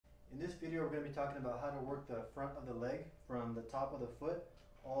In this video, we're going to be talking about how to work the front of the leg from the top of the foot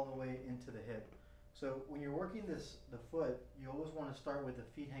all the way into the hip. So when you're working the foot, you always want to start with the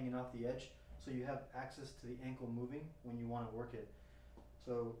feet hanging off the edge so you have access to the ankle moving when you want to work it.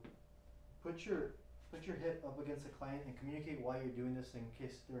 So put your hip up against the client and communicate why you're doing this in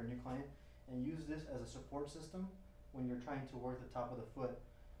case they're a new client, and use this as a support system when you're trying to work the top of the foot.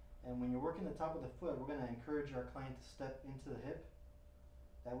 And when you're working the top of the foot, we're going to encourage our client to step into the hip.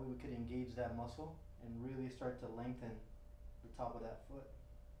 That way we could engage that muscle and really start to lengthen the top of that foot.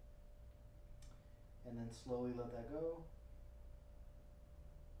 And then slowly let that go.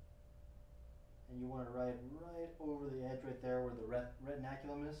 And you want to ride right over the edge right there where the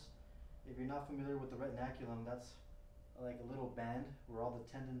retinaculum is. If you're not familiar with the retinaculum, that's like a little band where all the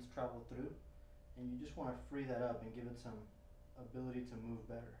tendons travel through. And you just want to free that up and give it some ability to move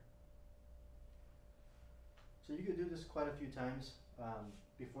better. So you could do this quite a few times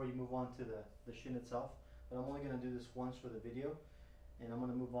before you move on to the shin itself, but I'm only going to do this once for the video, and I'm going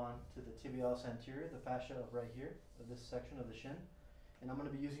to move on to the tibialis anterior, the fascia of right here, of this section of the shin, and I'm going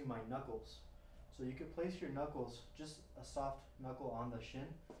to be using my knuckles. So you could place your knuckles, just a soft knuckle on the shin,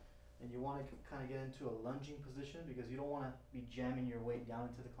 and you want to kind of get into a lunging position because you don't want to be jamming your weight down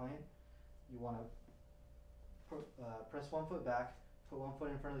into the client. You want to press one foot back, put one foot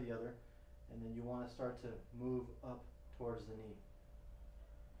in front of the other, and then you want to start to move up towards the knee.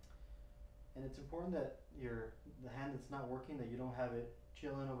 And it's important that the hand that's not working, that you don't have it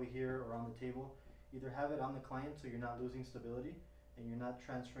chilling over here or on the table. Either have it on the client so you're not losing stability and you're not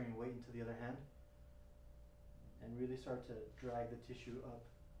transferring weight into the other hand, and really start to drag the tissue up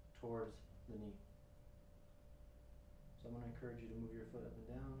towards the knee. So I'm going to encourage you to move your foot up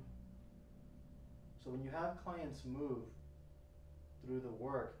and down. So when you have clients move through the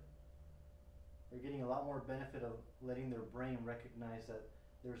work, they're getting a lot more benefit of letting their brain recognize that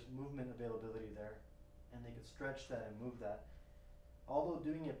there's movement availability there, and they could stretch that and move that. Although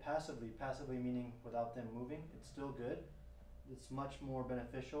doing it passively meaning without them moving, it's still good. It's much more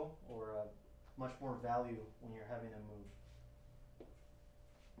beneficial, or much more value when you're having them move.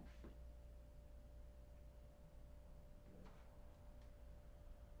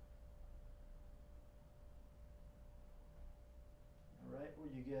 Right where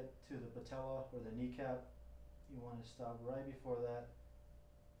you get to the patella or the kneecap, you want to stop right before that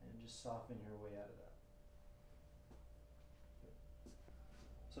and just soften your way out of that.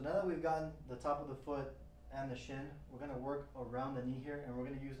 So now that we've gotten the top of the foot and the shin, we're going to work around the knee here, and we're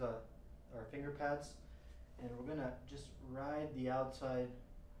going to use our finger pads, and we're going to just ride the outside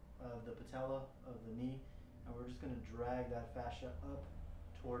of the patella of the knee, and we're just going to drag that fascia up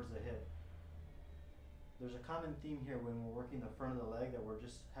towards the hip. There's a common theme here when we're working the front of the leg, that we're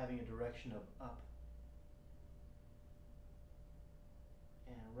just having a direction of up.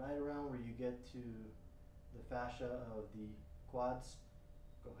 And right around where you get to the fascia of the quads,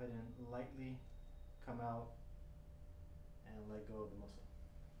 go ahead and lightly come out and let go of the muscle.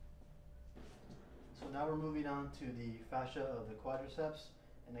 So now we're moving on to the fascia of the quadriceps,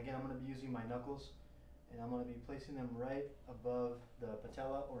 and again I'm going to be using my knuckles, and I'm going to be placing them right above the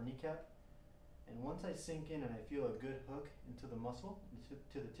patella or kneecap. And once I sink in and I feel a good hook into the muscle,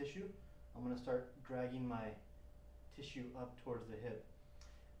 to the tissue, I'm going to start dragging my tissue up towards the hip.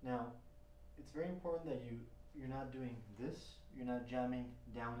 Now, it's very important that you're not doing this. You're not jamming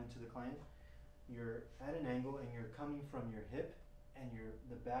down into the client. You're at an angle and you're coming from your hip and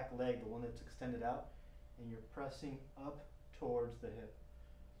the back leg, the one that's extended out, and you're pressing up towards the hip.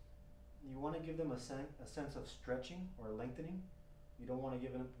 You want to give them a sense of stretching or lengthening. You don't want to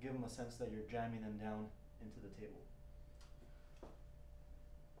give them a sense that you're jamming them down into the table.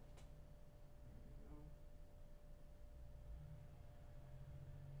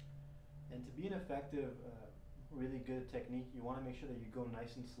 And to be an effective, really good technique, you want to make sure that you go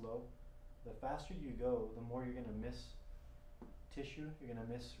nice and slow. The faster you go, the more you're going to miss tissue, you're going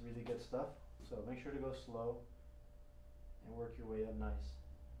to miss really good stuff. So make sure to go slow and work your way up nice.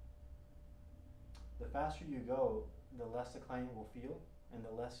 The faster you go, the less the client will feel and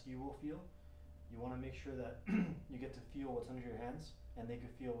the less you will feel. You want to make sure that you get to feel what's under your hands and they can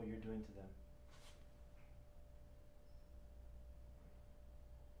feel what you're doing to them.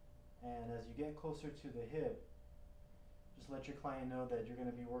 And as you get closer to the hip, just let your client know that you're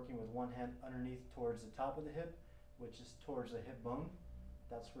going to be working with one hand underneath towards the top of the hip, which is towards the hip bone.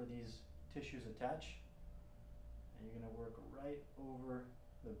 That's where these tissues attach. And you're going to work right over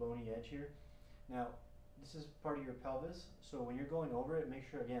the bony edge here. Now, this is part of your pelvis, so when you're going over it, make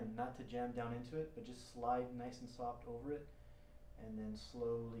sure again not to jam down into it, but just slide nice and soft over it and then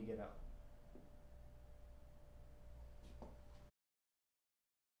slowly get out.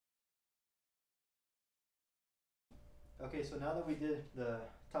 Okay, so now that we did the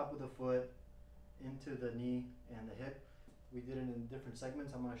top of the foot into the knee and the hip, we did it in different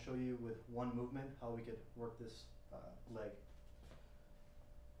segments. I'm going to show you with one movement how we could work this leg.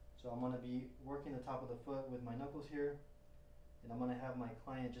 So I'm going to be working the top of the foot with my knuckles here, and I'm going to have my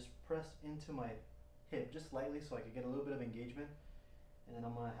client just press into my hip just lightly so I could get a little bit of engagement, and then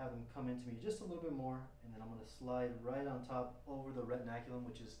I'm going to have them come into me just a little bit more, and then I'm going to slide right on top over the retinaculum,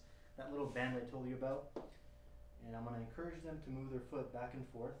 which is that little band I told you about, and I'm going to encourage them to move their foot back and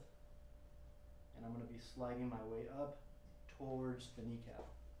forth, and I'm going to be sliding my way up towards the kneecap.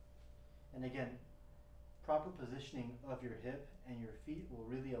 And again, proper positioning of your hip and your feet will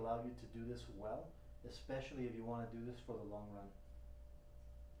really allow you to do this well, especially if you want to do this for the long run.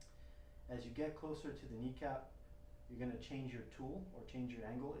 As you get closer to the kneecap, you're going to change your tool or change your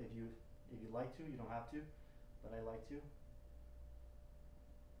angle if you like to. You don't have to, but I like to.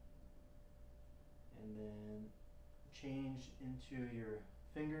 And then change into your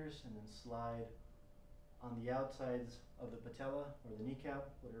fingers and then slide on the outsides of the patella or the kneecap,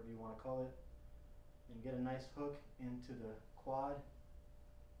 whatever you want to call it, and get a nice hook into the quad,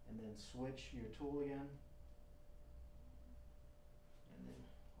 and then switch your tool again, and then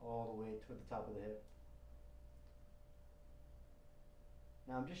all the way to the top of the hip.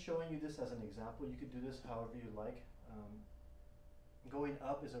 Now I'm just showing you this as an example. You could do this however you like. Going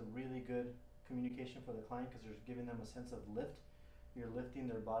up is a really good communication for the client because you're giving them a sense of lift. You're lifting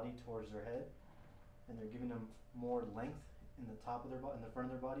their body towards their head, and they're giving them more length in the top of their body, in the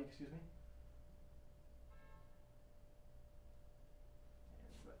front of their body, excuse me.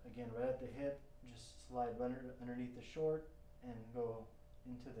 And again, right at the hip, just slide right underneath the short and go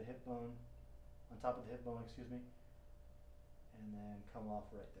into the hip bone, on top of the hip bone, excuse me, and then come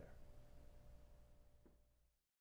off right there.